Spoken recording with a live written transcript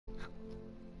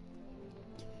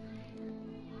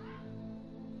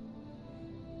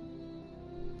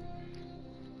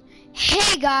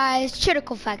Hey guys,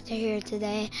 Critical Factor here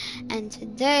today, and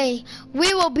today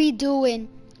we will be doing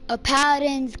a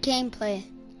Paladins gameplay.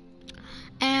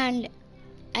 And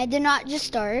I did not just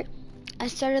start, I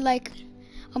started like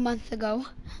a month ago,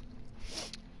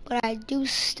 but I do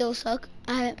still suck.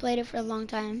 I haven't played it for a long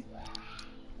time.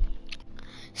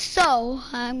 So,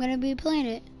 I'm gonna be playing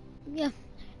it. Yeah,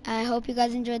 I hope you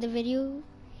guys enjoyed the video.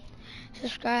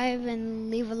 Subscribe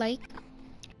and leave a like.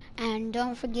 And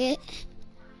don't forget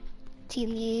to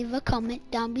leave a comment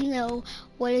down below.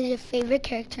 What is your favorite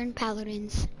character in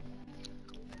Paladins?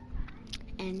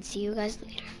 And see you guys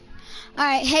later.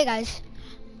 Alright, hey guys.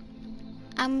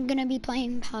 I'm gonna be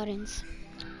playing Paladins.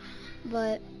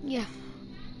 But, yeah.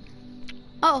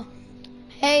 Oh,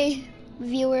 hey,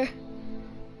 viewer.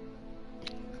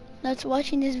 That's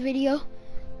watching this video.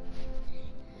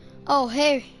 Oh,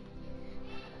 hey.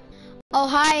 Oh,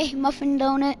 hi, Muffin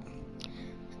Donut.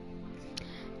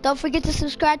 Don't forget to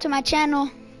subscribe to my channel.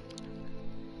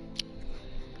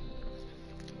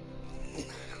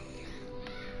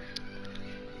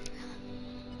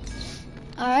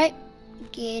 Alright,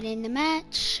 get in the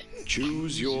match.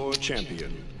 Choose your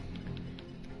champion.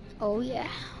 Oh, yeah.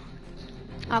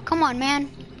 Oh, come on, man.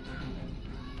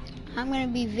 I'm gonna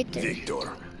be Victor.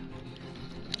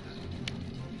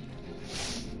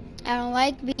 I don't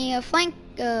like being a flank.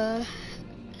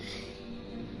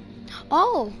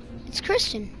 Oh, it's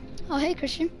Christian. Oh, hey,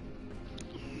 Christian.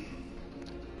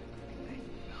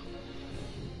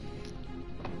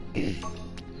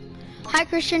 Hi,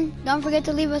 Christian. Don't forget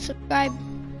to leave a subscribe.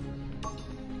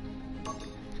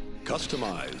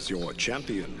 Customize your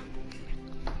champion.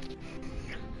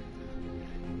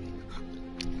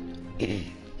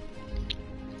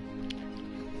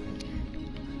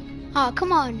 Oh,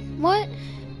 come on. What?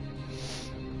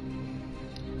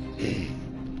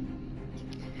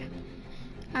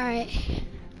 Alright.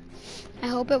 I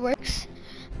hope it works.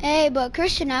 Hey, but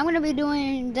Christian, I'm going to be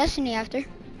doing Destiny after.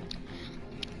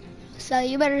 So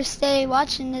you better stay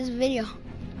watching this video.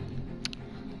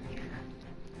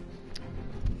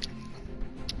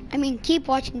 I mean, keep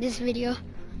watching this video.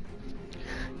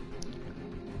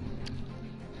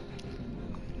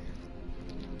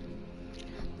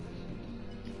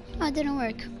 Oh, it didn't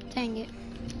work. Dang it.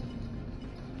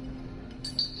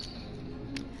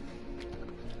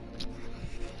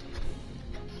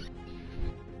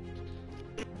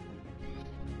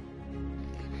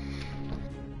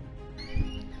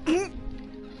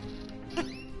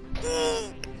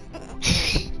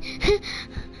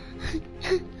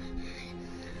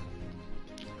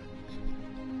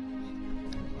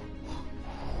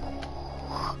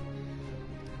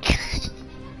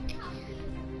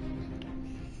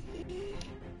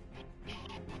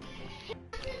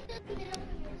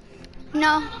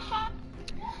 No.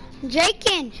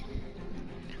 Jakin.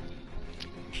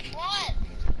 What?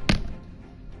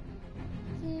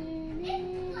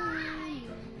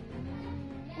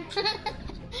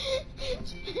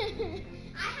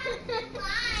 I have to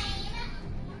fly.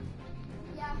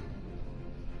 Yeah.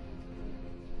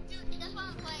 Dude, that's what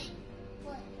I'm playing.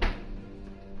 What? I'm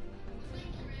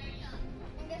playing Terraria.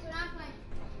 And guess what I'm playing?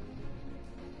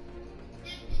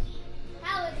 Destiny.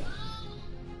 Paladins.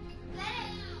 Let it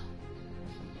out.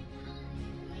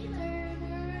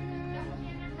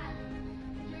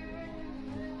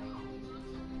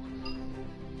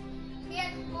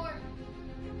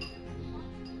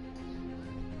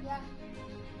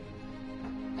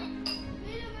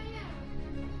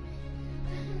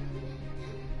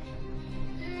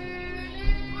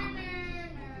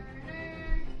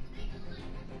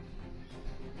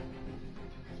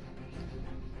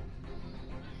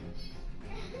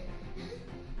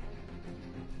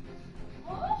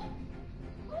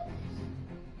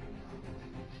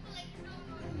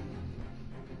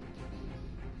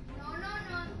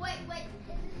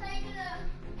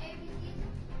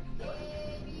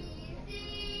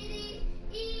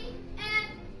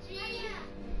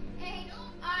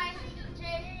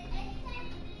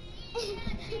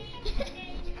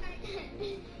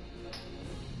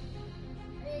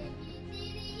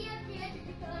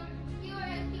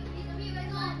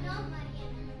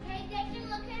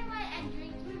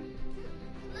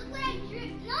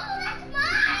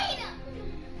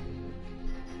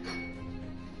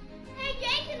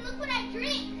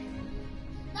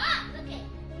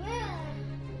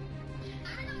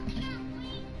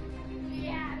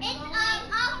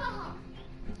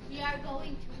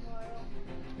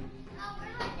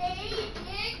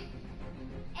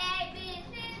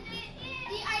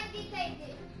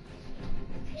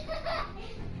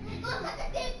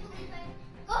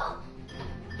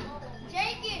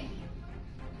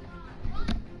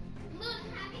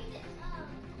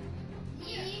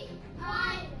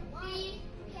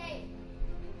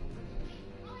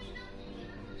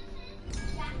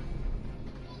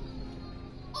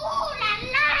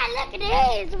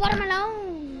 it is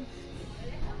watermelon.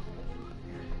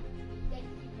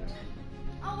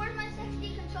 Oh, where's my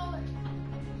 6D controller?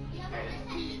 Yeah, where's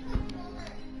my 6D controller?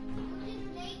 You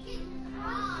just make it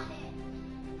on it.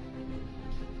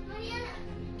 Mariana.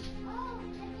 Oh,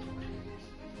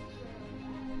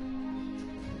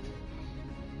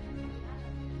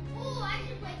 oh, I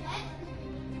should play that.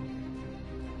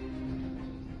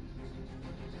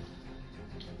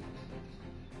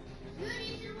 Dude,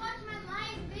 you should watch my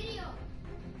live video.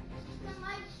 It's on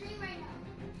live stream right now.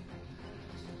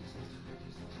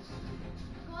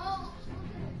 Go.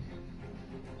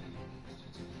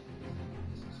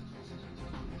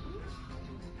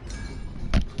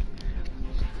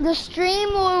 The stream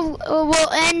will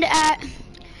end at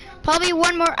probably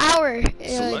 1 more hour,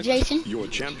 Select Jason. your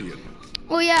champion.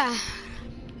 Oh yeah.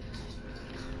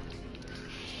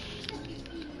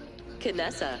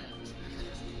 Canessa.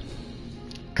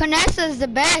 Canessa's the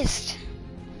best.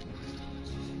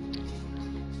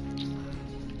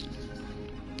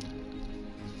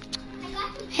 I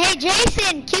got to Hey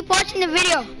Jason, keep watching the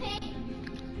video. pay.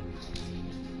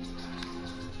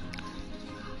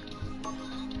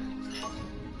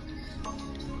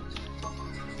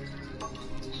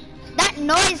 That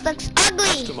noise looks ugly.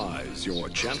 Customize your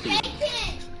champion.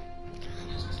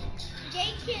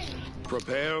 Jason.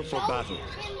 Prepare for battle.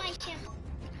 In my champ.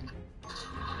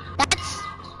 That's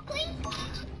Clink.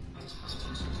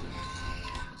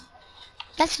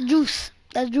 that's juice.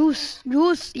 That's juice.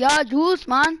 Juice. Yeah, juice,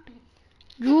 man.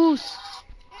 Juice.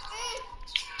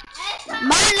 Man,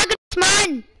 look at this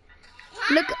man.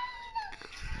 Look.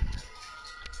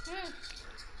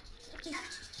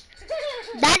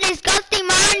 That disgusting,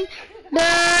 man.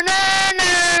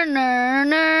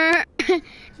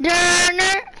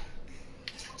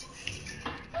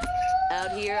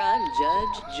 Out here, I'm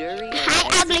judge, jury, and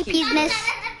Hi, ugly executioner. peasness.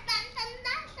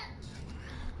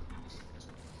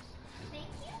 Thank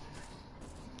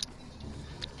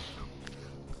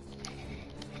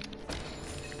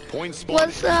you. Point spawning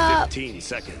What's up? 15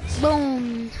 seconds.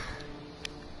 Boom.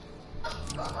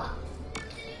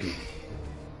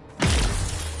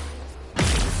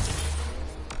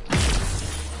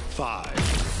 Five,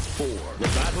 four. The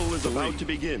battle is about to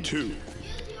begin. 2.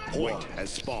 Point has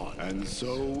spawned, and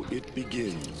so it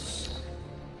begins.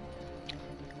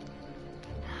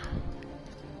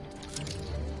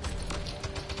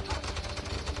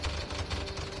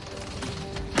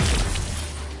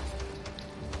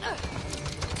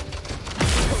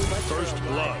 First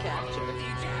blood. Capture.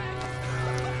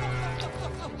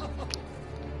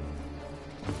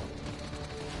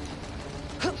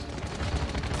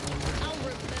 I'll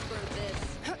remember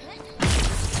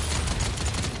this.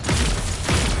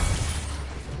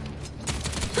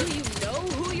 Do you know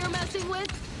who you're messing with?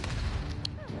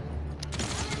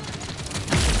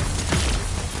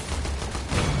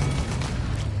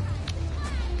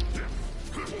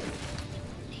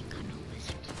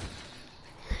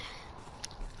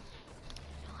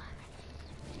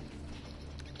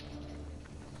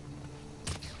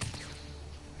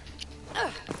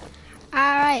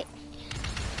 Alright.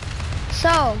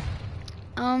 So,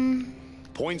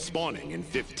 Point spawning in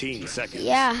 15 seconds.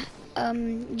 yeah.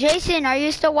 Jason, are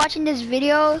you still watching this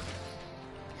video?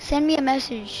 Send me a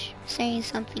message saying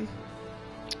something.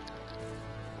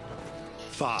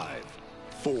 5,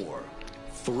 4,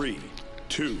 3,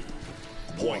 2.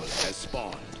 Point has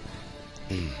spawned.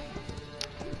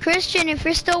 Christian, if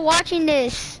you're still watching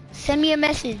this, send me a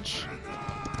message.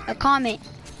 A comment.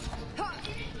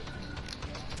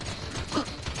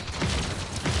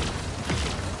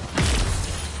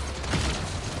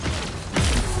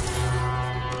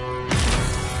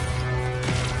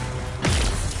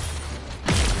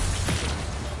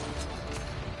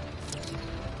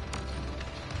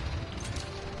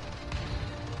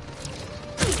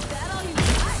 Is that all you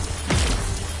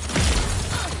got?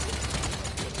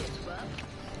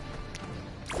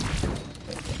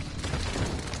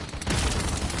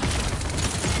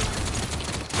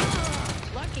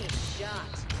 Lucky shot.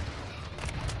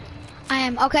 I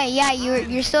am. Okay, yeah,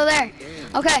 you're still there.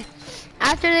 Okay.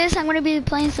 After this, I'm gonna be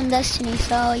playing some Destiny,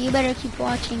 so you better keep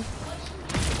watching.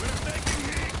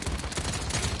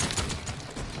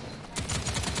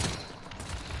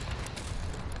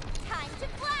 Time to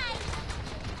fly.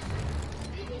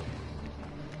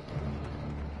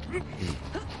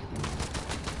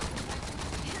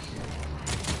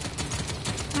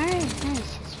 Alright,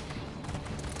 nice.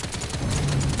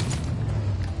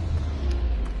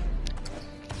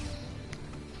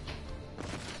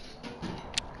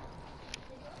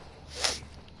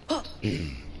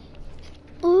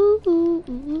 Ooh, ooh,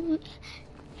 ooh.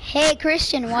 Hey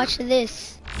Christian, watch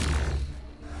this.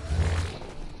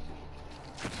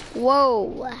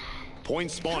 Whoa.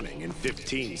 Point spawning in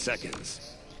 15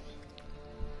 seconds.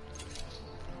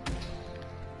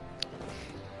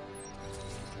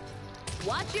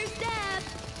 Watch your step.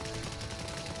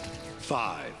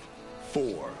 5,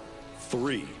 4,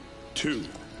 3, 2.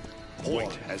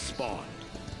 Point has spawned.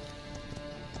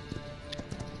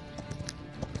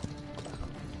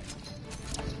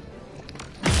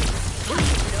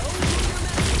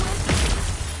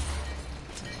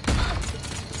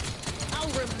 I'll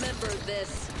remember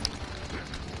this.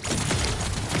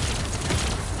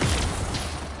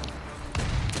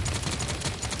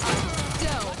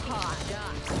 So hot.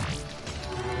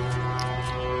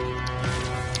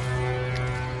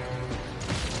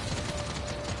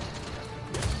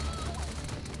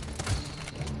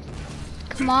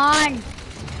 Come on.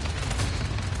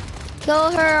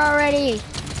 Kill her already.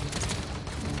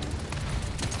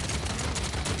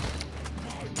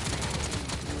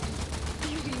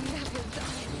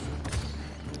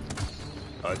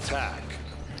 Attack.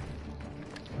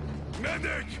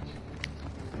 Medic!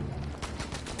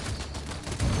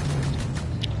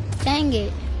 Dang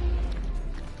it.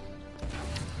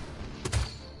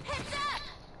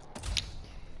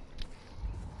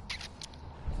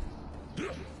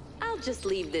 I'll just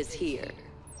leave this here.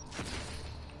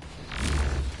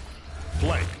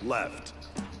 Flank left.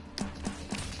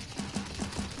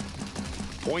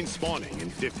 Point spawning in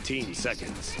 15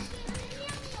 seconds.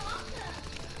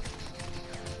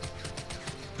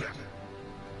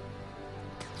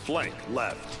 Flank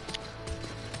left.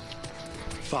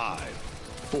 5,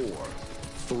 4,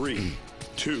 3,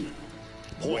 2.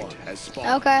 Point has spawned.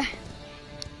 Okay.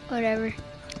 Whatever.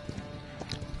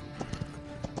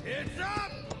 It's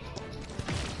up!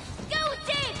 Go,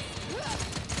 team!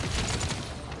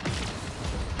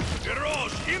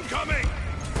 Garage incoming!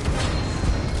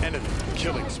 Enemy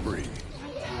killing spree.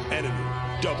 Enemy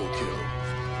double kill.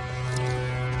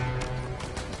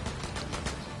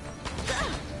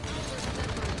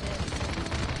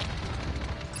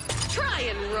 Try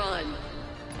and run.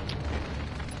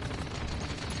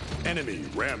 Enemy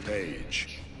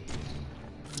rampage.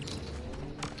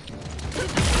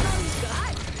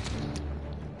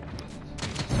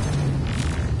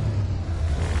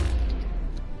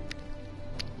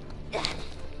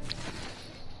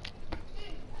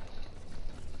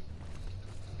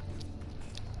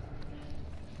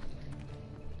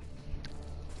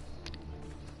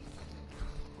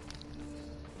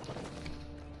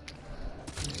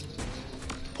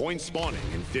 Point spawning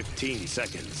in 15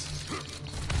 seconds.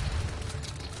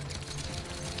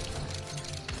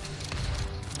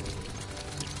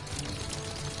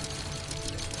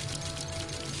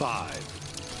 Five,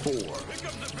 4,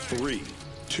 3,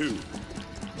 2.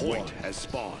 Point has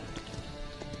spawned.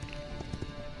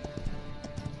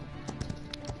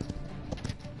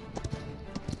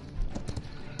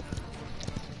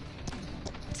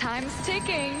 Time's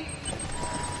ticking.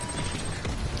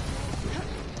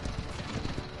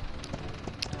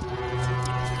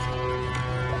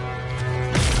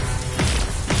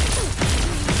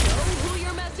 Who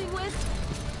you're messing with?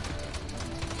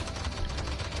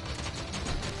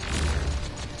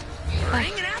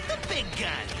 Bringing out the big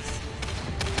guns.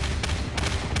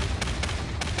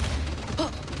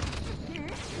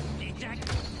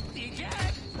 Eject.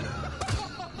 Eject.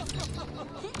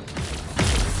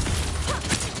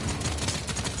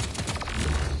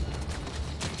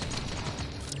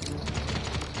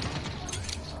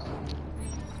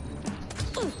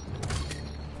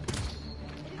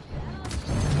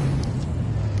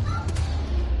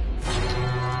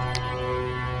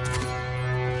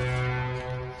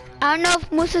 I don't know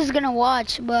if Musa's gonna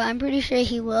watch, but I'm pretty sure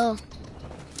he will.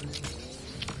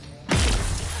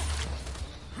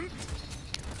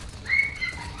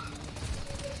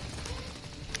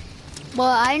 Well,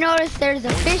 I noticed there's a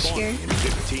Point fish spawning here. in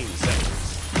 15 seconds.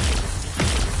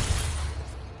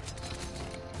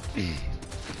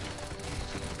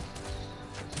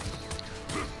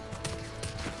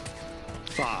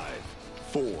 Five,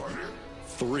 4,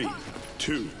 3,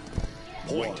 2.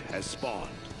 Point has spawned.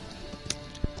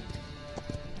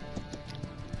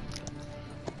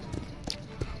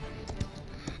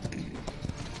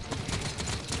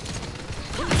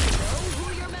 Who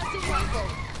you're messing with?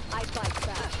 I fight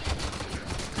back.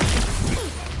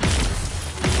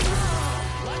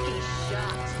 Lucky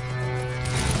shot.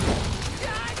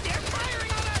 God, they're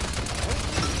firing on us.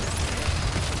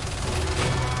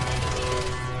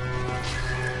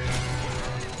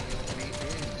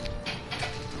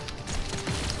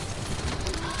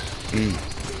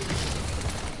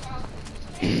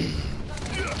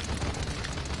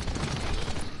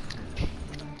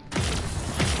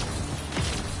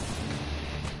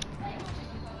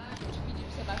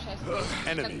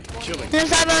 Enemy killing. No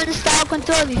sabe onde está o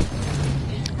controle.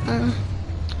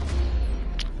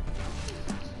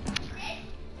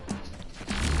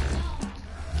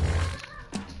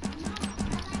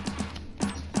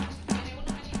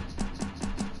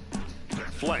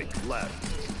 Flank left.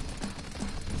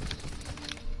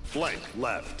 Flank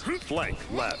left. Flank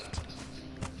left.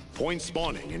 Point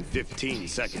spawning in 15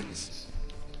 seconds.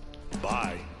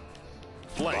 Bye.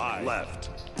 Flank left.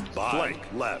 Bye. Flank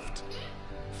left.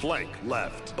 Flank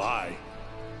left. Bye.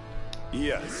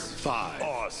 Yes. 5.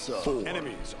 Awesome. 4.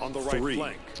 Enemies on the right 3,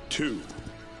 flank. 2.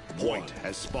 Point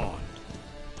has spawned.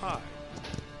 Hi.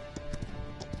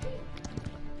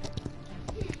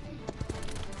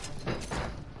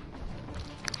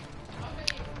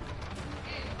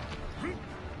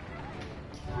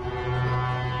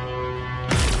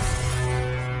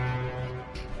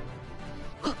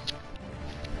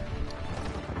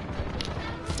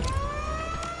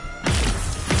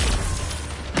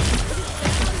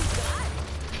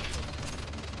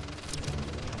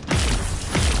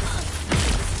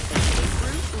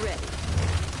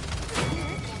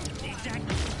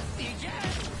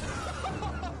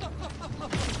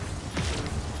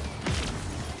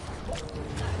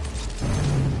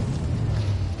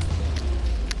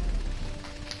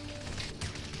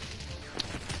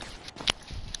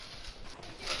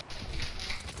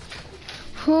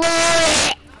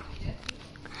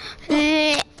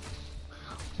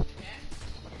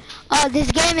 Oh,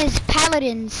 this game is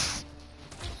Paladins.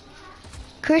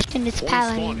 Christian is Point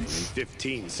spawning in Paladins.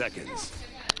 15 seconds.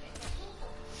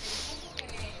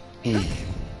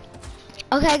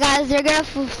 Okay, guys, they're gonna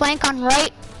flank on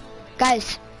right.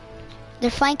 Guys,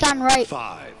 they're flank on right.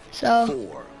 5. So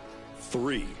 4.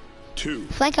 3. 2.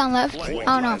 flank on left. Flank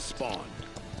Oh no, has spawned.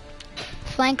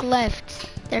 flank left.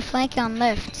 They're flanking on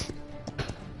left.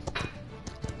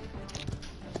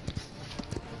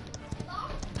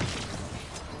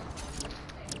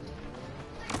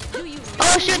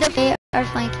 Oh shoot, they are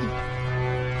flanking.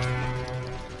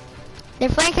 They're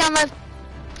flanking on left.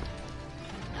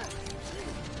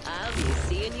 I'll be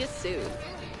seeing you soon.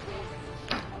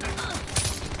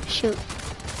 Shoot.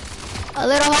 A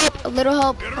little hope, a little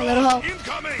hope, a little hope.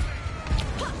 Incoming!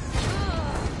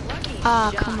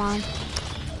 Ah, come on.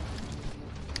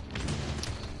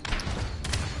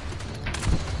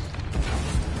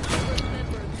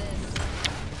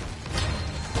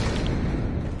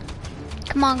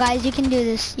 Come on, guys, you can do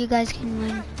this. You guys can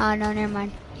win. Oh, no, never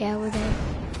mind. Yeah, we're dead.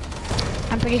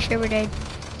 I'm pretty sure we're dead.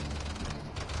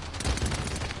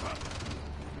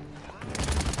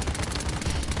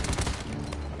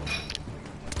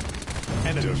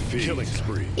 Enemy killing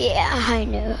spree. Yeah, I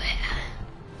know.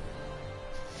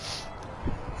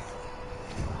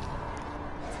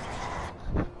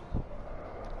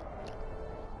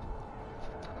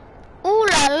 Ooh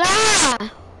la la!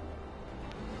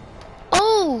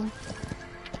 Oh!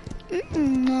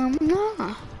 No.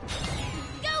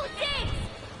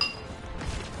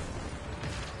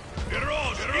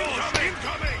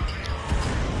 Incoming!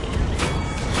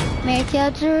 Make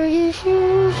out your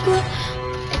issues.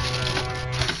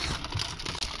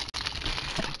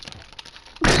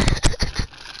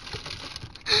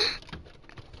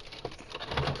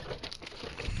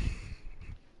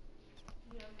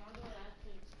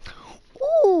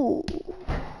 Ooh.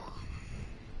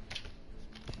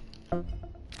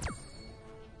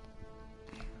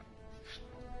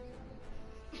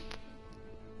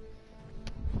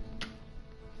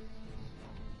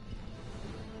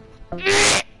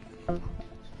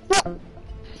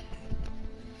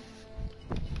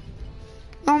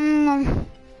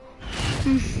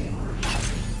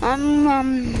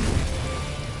 Um.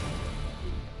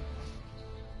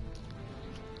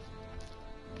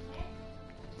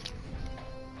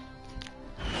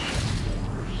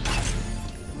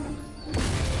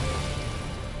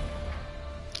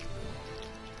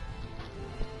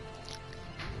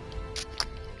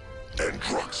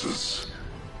 Androxus.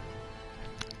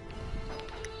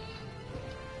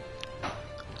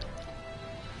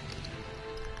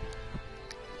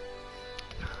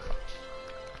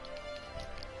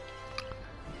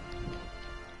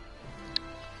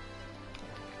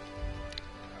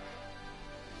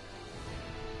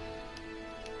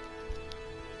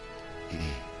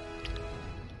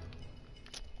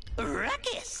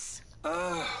 Ruckus!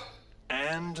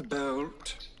 And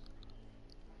bolt.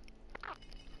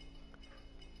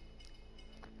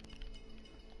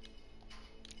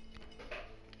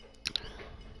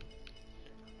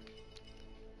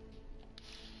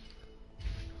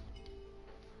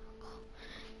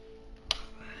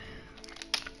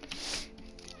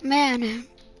 Man,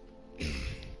 I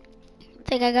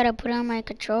think I gotta put on my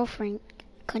control freak.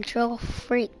 Control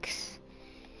freaks.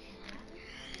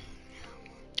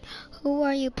 Who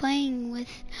are you playing with?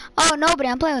 Oh, nobody.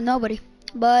 I'm playing with nobody.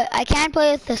 But I can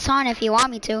play with the son if you want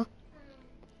me to.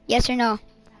 Yes or no?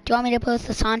 Do you want me to play with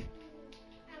the son?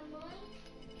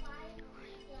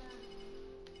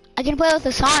 I can play with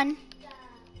the son.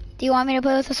 Do you want me to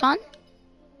play with the son?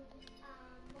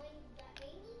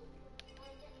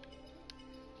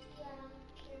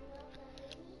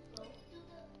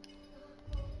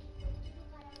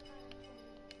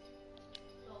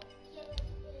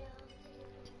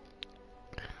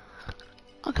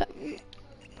 Okay.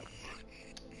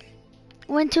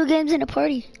 Win 2 games in a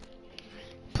party.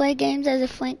 Play games as a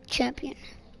flank champion.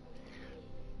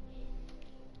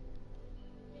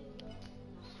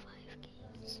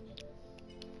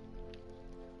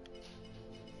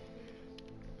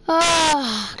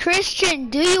 Christian,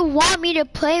 do you want me to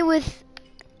play with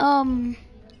Hassan?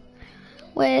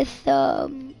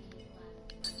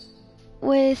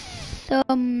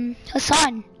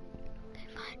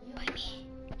 By me?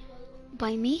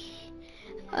 By me?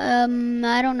 I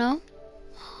don't know.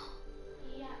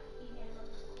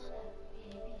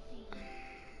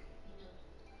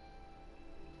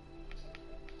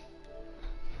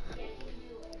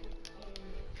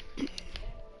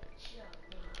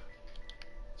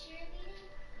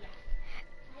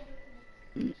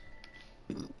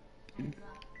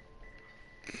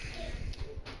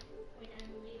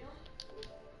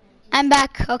 I'm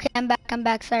back. Okay, I'm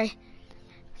back. Sorry.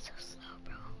 So slow,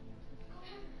 bro.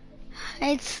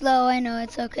 It's slow, I know,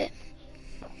 it's okay.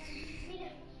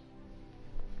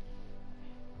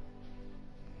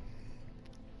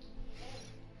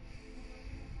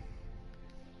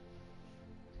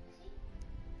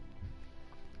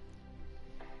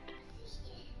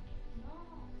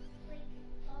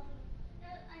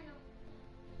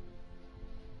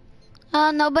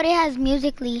 Nobody has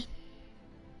Musically.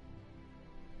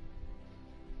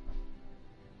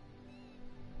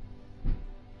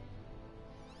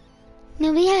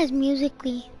 Nobody has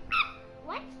Musically.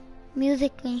 What?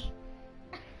 Musically.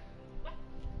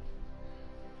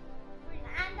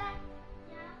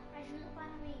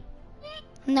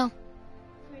 No.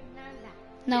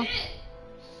 No.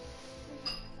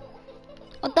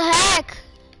 What the heck?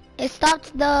 It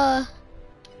stopped the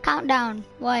countdown.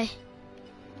 Why?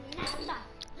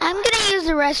 I'm gonna use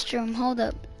the restroom. Hold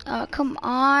up. Oh, come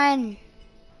on.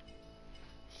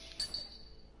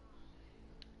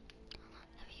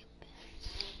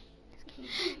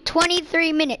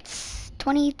 "23 minutes.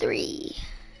 23.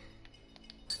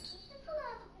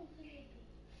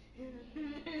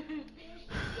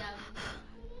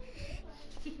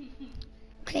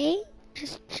 Okay,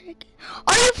 just check.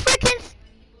 Are you freaking?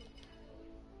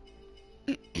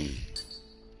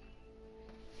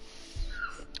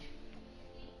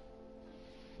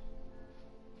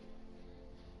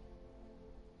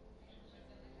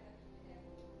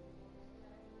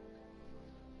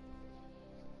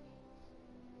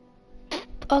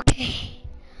 Okay.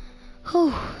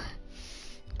 Whew.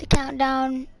 The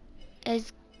countdown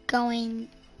is going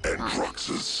on.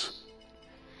 Androxus.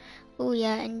 Oh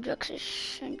yeah,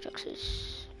 Androxus.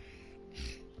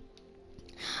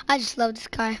 I just love this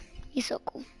guy. He's so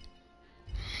cool.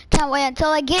 Can't wait until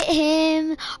I get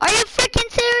him. Are you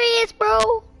freaking serious,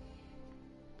 bro?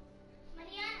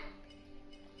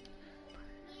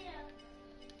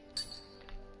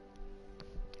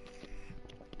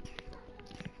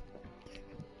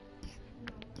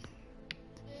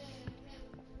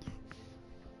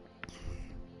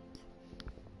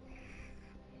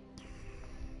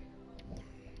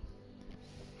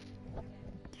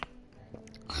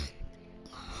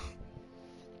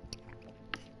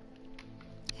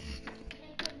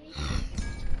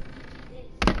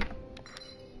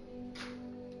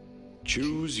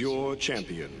 Choose your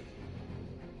champion.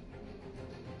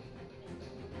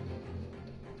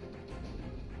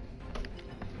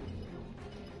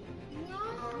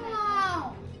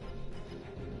 No.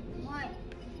 What?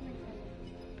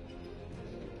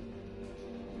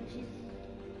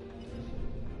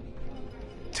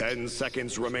 10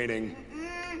 seconds remaining.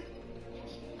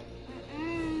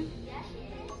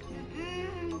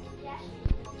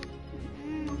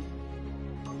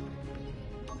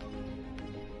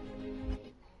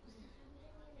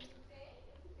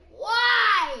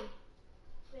 Why?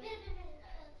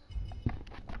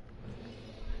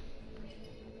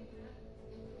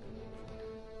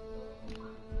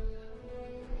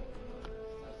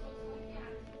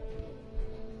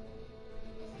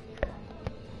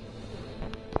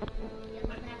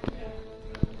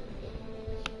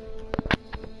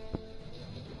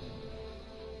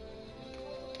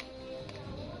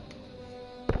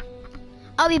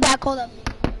 I'll be back. Hold up.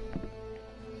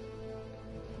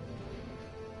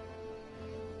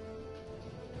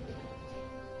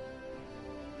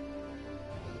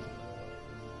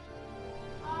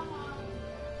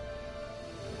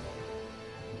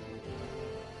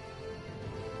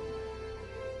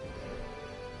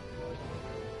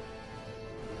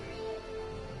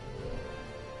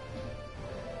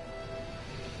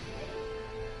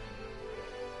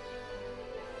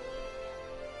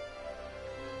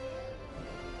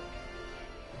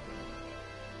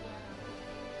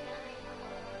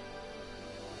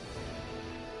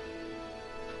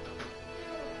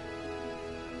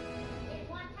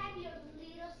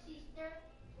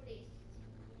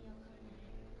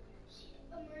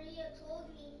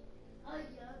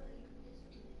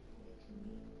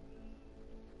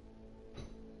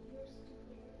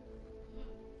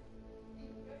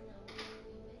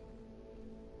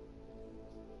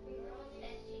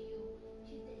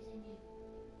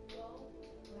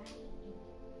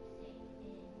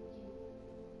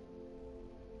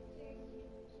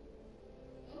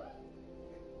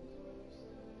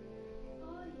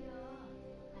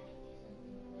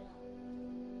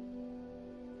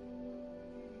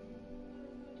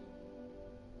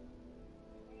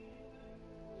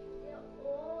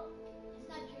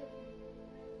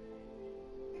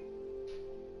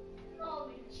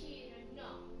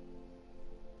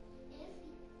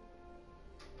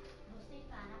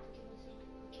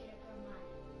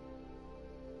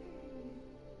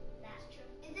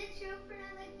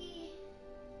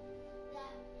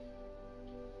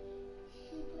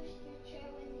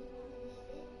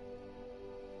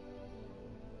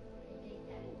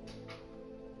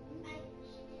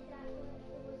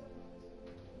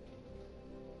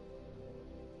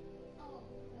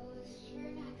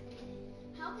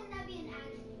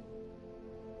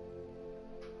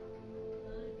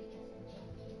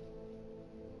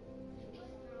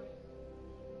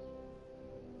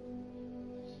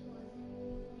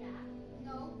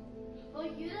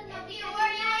 if you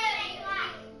were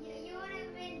you would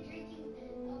have been drinking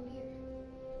a beer.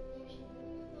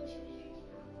 What should we drink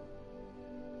now?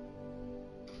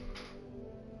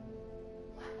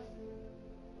 What?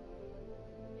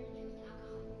 You're drinking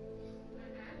alcohol.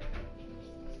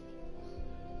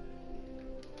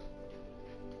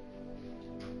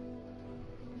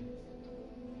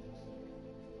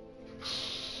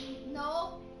 No.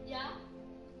 Yeah?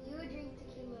 You drink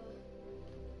tequila.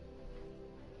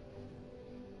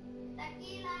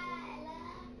 Tequila, ella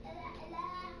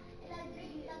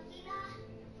drink tequila.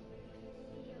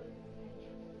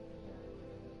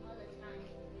 All the time.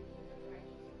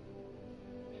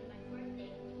 And my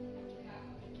birthday, I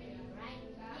drink tequila, right?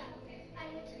 Yeah. I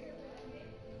went to her birthday.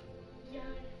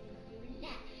 Yeah.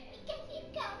 Because you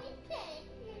got me sick.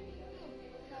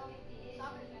 No.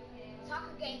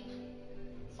 Soccer game.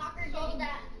 Soccer game. So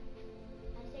that.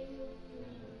 I say you.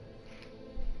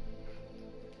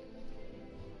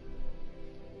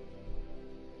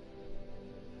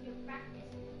 You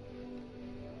practice.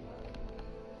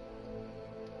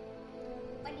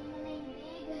 When you play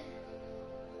league.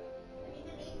 When you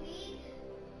play league.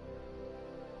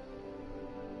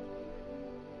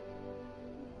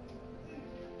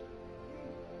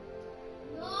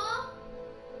 No.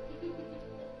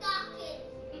 Toques.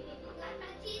 Like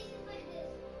my teeth is like this.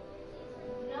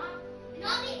 No. No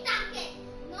me toques.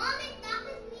 No me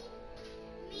toques mi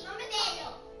pelo.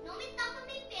 No me toques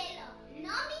mi pelo.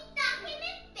 No me toques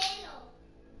mi pelo.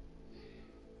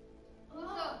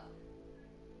 What's up?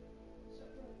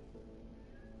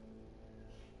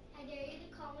 I dare you to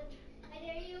call it. I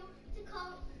dare you to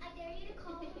call. I dare you to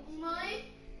call it. Mine.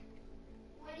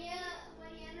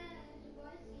 Mariana,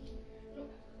 no.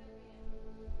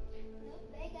 No,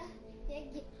 venga.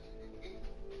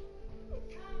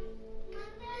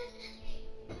 Manda.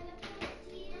 Me la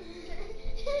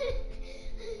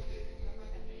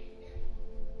puedo decir.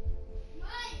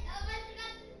 Mine, I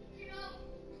forgot to know.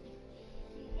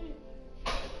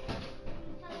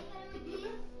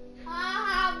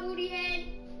 Ah, booty head.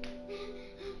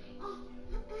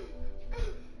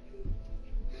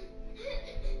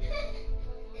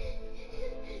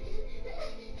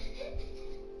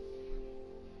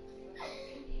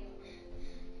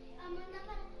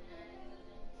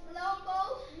 Loco.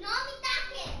 No me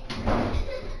toques.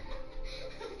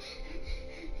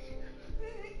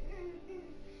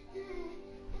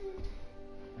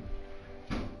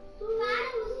 Para,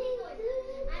 José.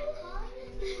 I'm calling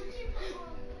you.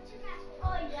 What's your password?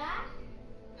 Oh, yeah?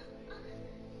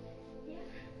 Yeah.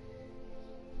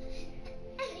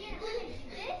 Mariana, ¿no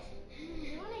existes?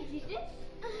 ¿No existes?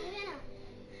 Mariana.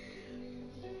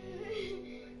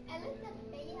 Él está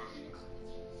fea.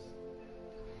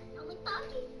 No me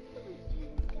toques.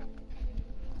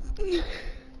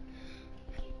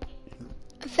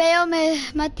 Fail,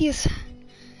 Matthias.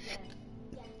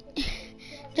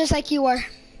 Just like you are.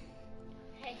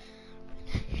 Hey.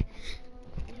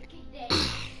 Look at this.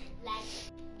 Like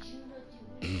you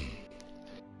do.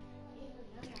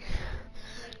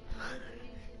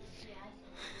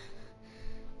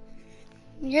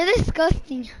 You're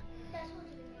disgusting.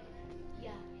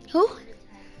 Yeah. Who? Okay.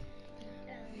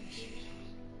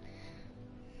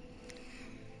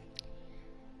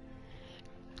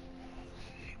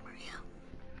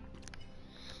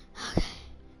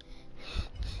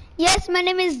 Yes, my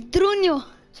name is Drunio.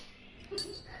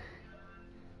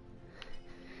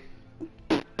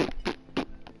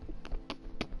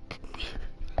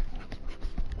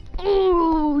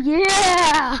 Oh,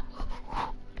 yeah.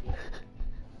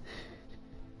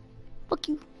 Fuck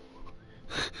you.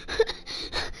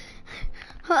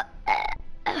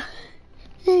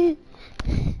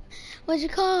 What's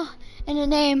it called? In the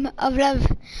name of love.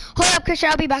 Hold up,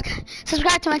 Christian. I'll be back.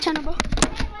 Subscribe to my channel, bro. Hey,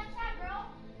 what's that, bro?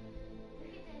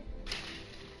 Look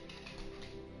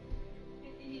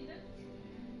at this.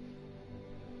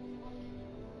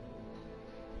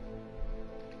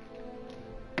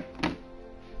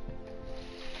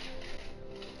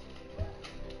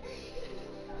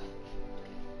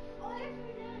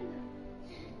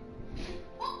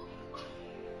 Oh,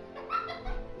 I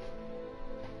forgot.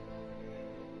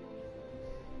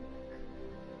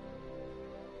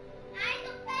 ¡Ay,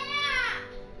 tu pera!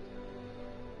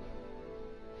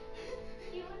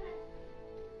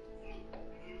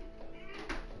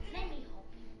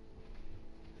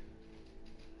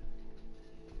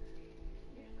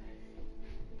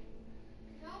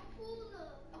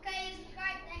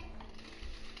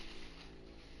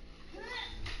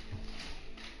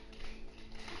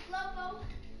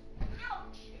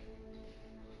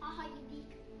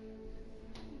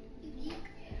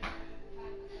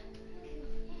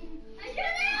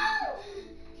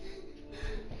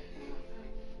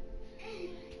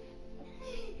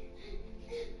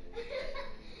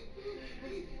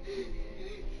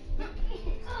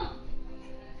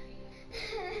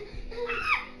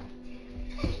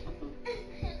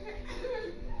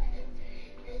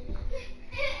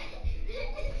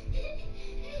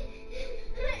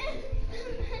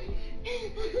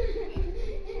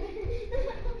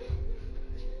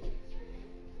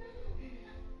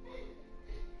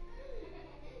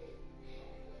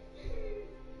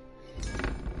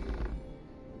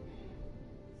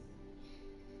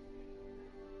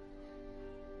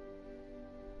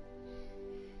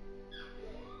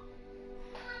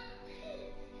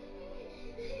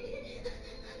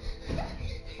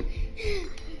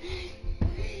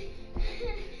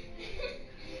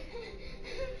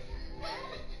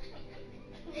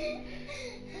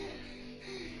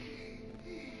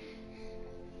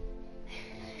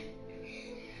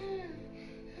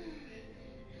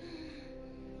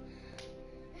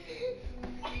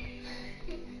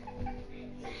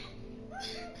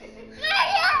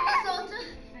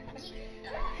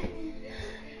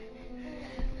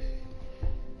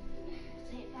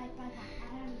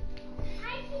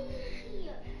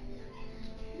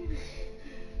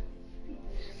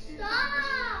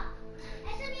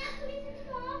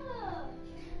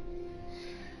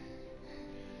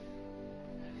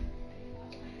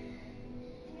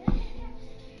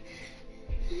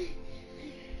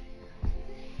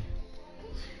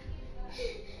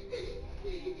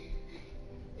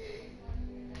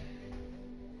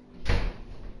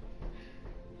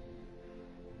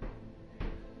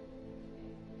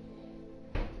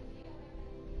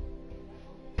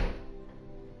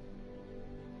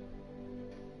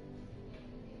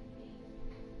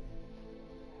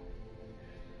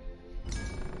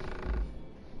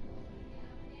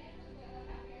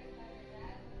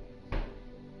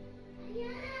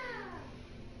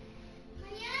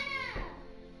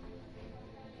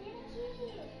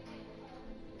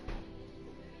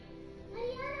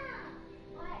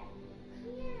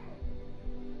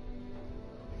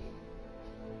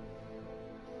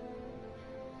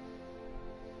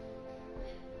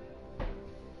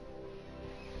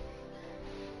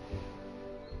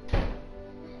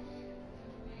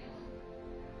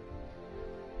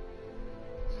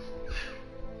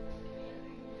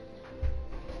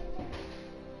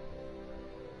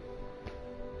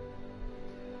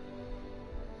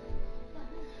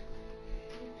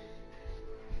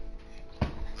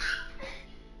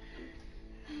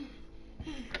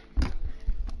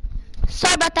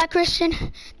 about that, Christian?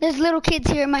 There's little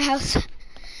kids here in my house.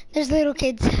 There's little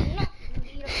kids.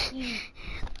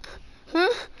 Huh?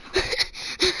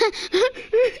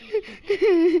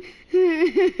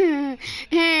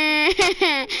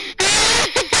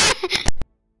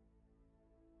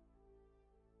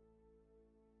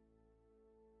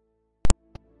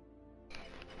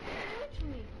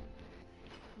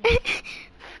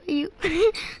 You.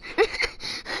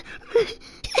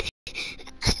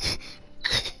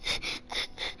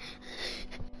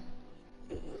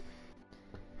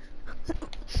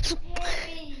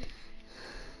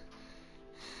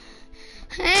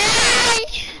 Hey!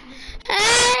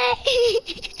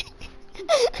 Hey!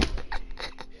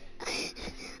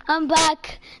 I'm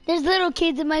back. There's little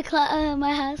kids in my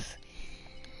my house.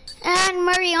 And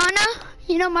Mariana,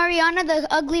 you know Mariana, the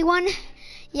ugly one?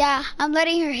 Yeah, I'm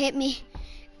letting her hit me.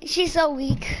 She's so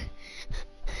weak.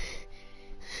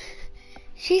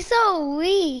 She's so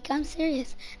weak. I'm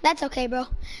serious. That's okay, bro.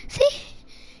 See?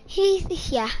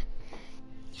 Yeah.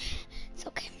 It's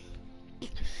okay.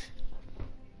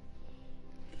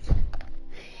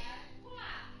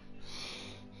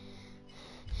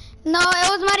 No, it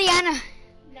was Mariana.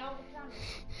 No, it's not.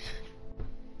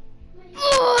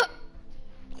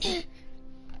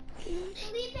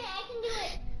 Felipe, I can do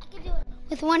it. I can do it.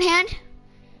 With one hand?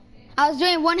 I was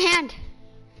doing one hand.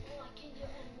 Oh, I can do it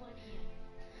in one hand.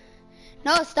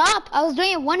 No, stop. I was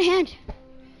doing it one hand.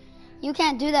 You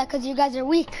can't do that because you guys are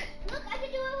weak. Look, I can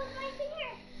do it with my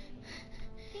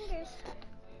fingers.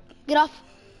 Get off.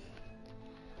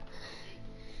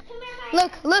 Come here, Maya.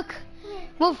 Look. Come here.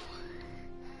 Move.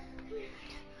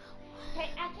 Okay,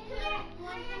 I can do it with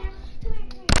one hand. Come here.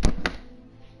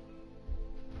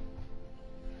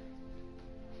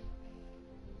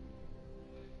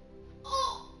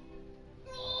 Oh!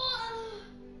 Oh!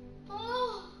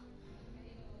 Oh!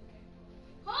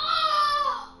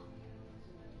 Oh!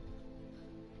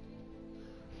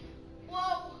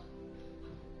 Whoa!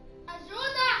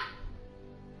 Ajuda!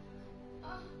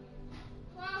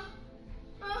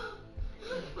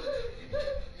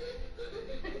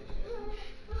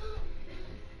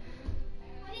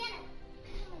 Mariana,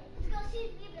 let's go see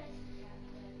Libras.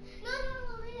 No,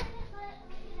 wait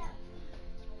up.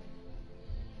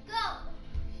 Go!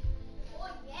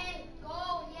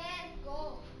 Oh, yes, go.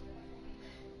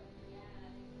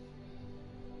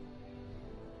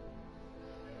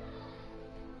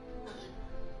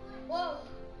 Whoa!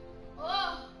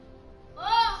 Oh!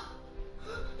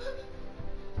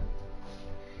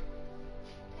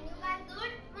 Can you guys do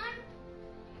it, man?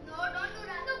 No, don't do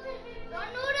that. Don't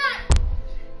do that.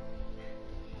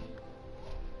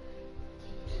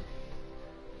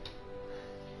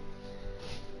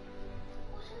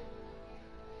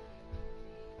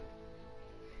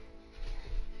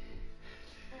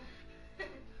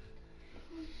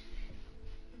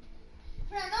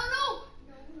 Fran, no.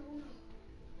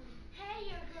 Hey,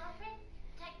 your girlfriend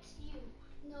texts you.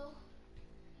 No.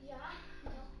 Yeah?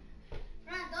 No.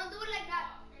 Fran, don't do it like that.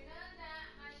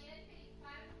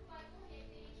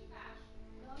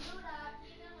 Don't do that.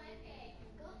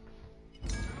 Go.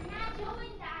 I'm not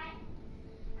doing that.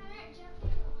 I'm not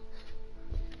jumping off.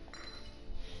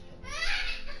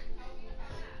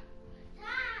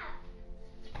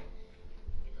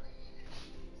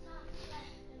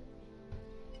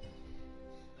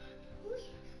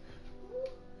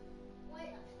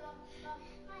 Wait, stop.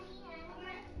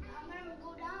 I'm gonna go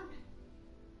down.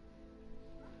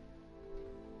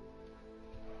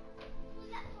 Who's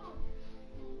that phone?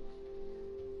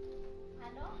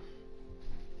 Hello?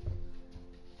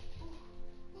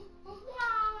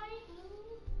 Hi.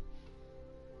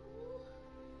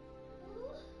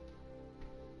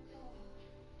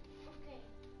 Okay.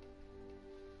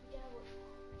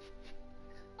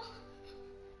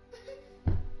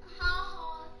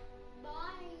 Haha.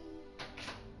 Bye.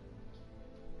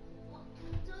 What to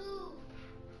do?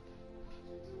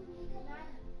 Nada.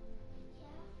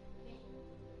 Yeah.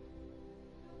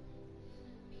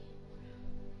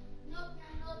 No,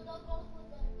 don't go for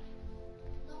that.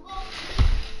 Don't go.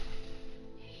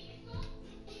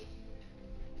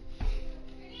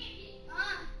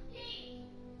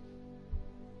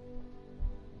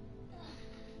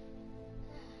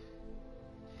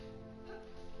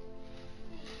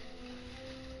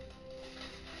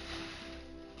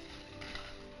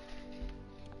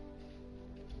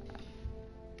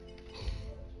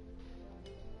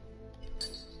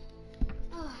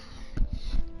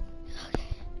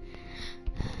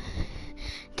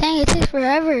 Dang, it takes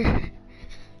forever.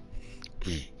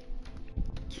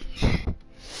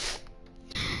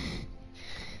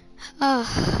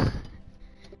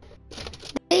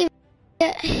 Leave.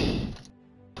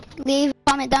 Leave.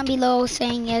 Comment. comment down below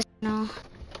saying yes or no.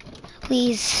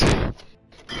 Please.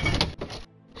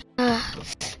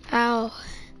 Ow.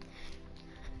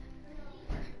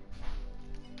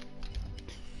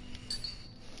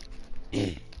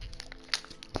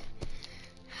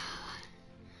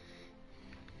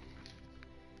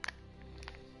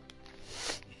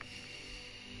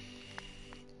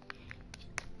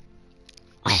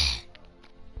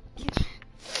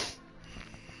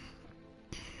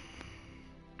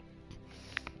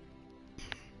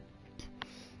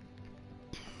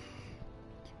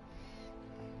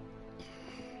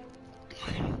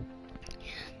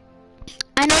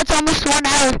 I know it's almost 1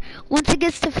 hour. Once it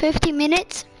gets to 50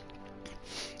 minutes,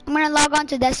 I'm gonna log on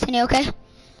to Destiny, okay?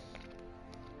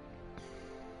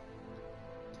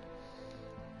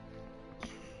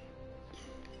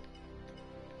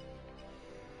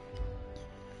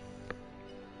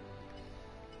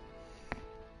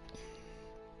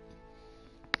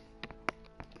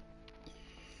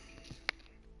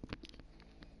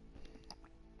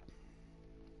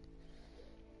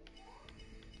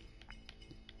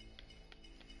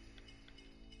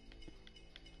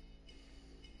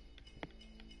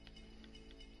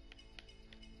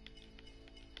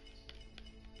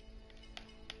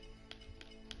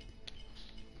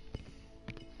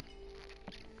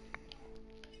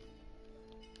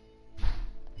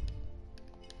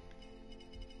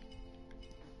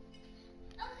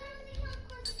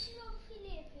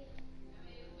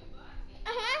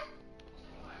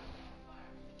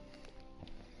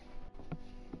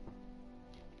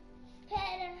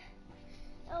 Pera,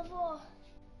 eu vou.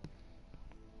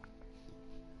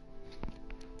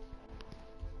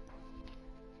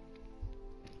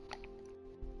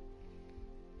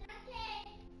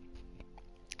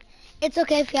 It's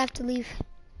okay if you have to leave.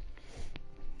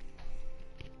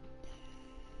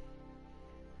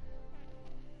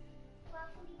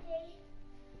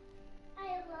 I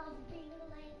love being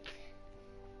late.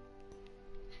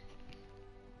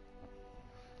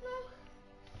 No.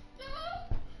 No.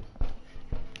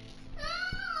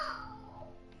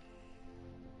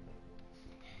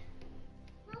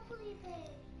 No, Felipe.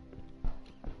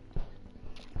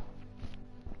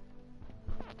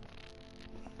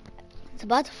 It's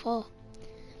about to fall.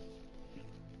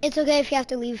 It's okay if you have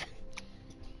to leave.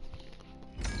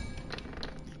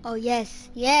 Oh, yes,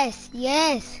 yes,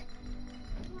 yes.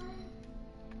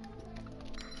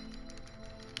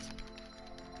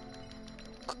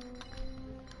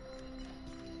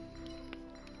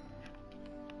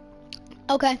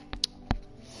 Okay.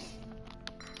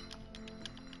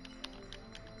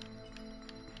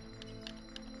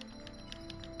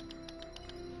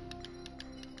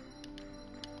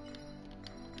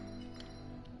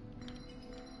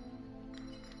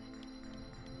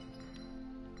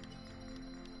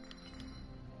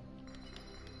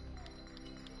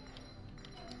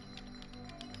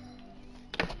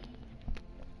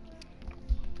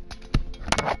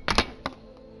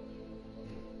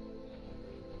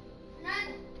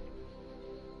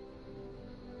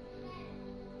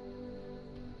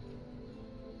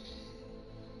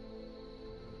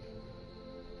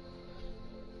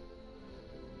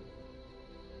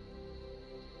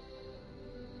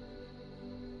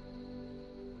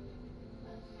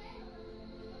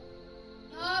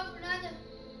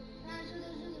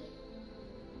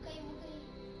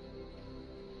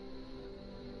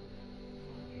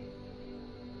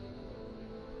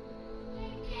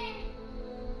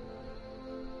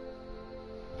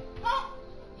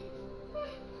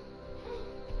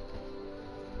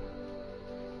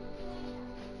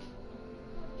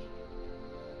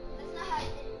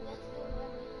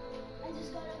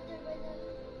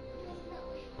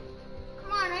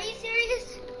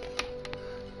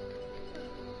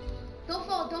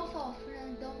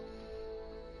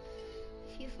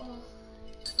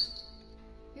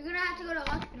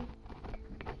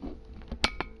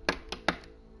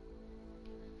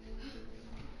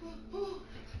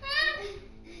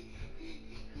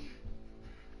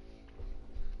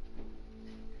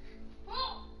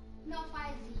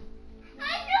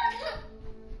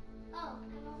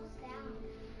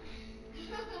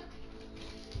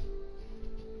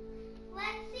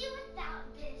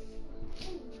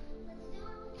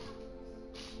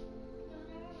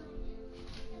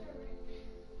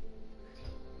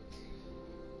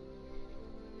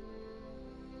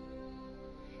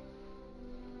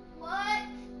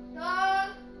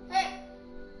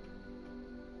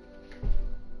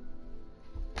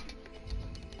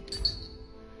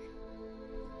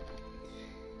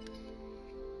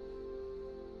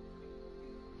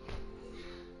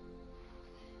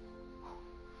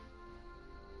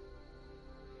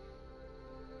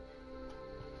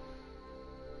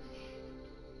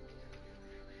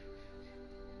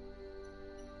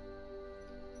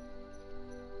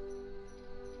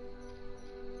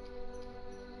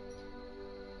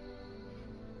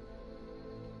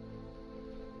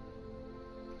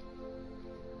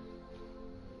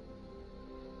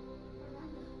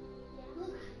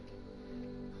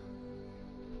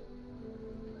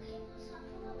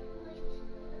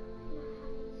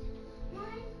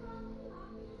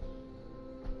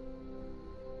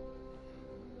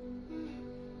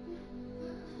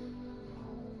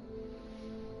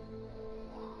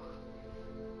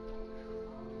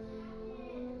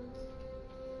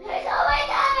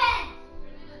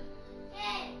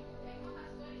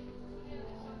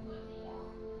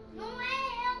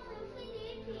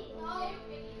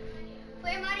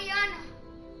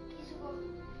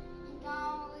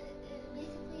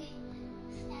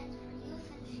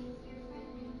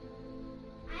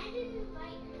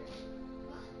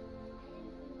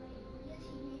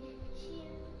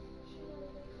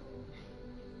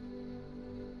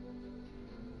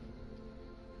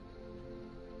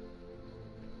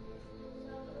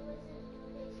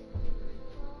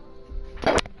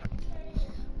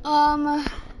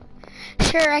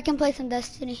 Sure, I can play some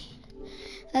Destiny.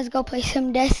 Let's go play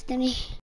some Destiny.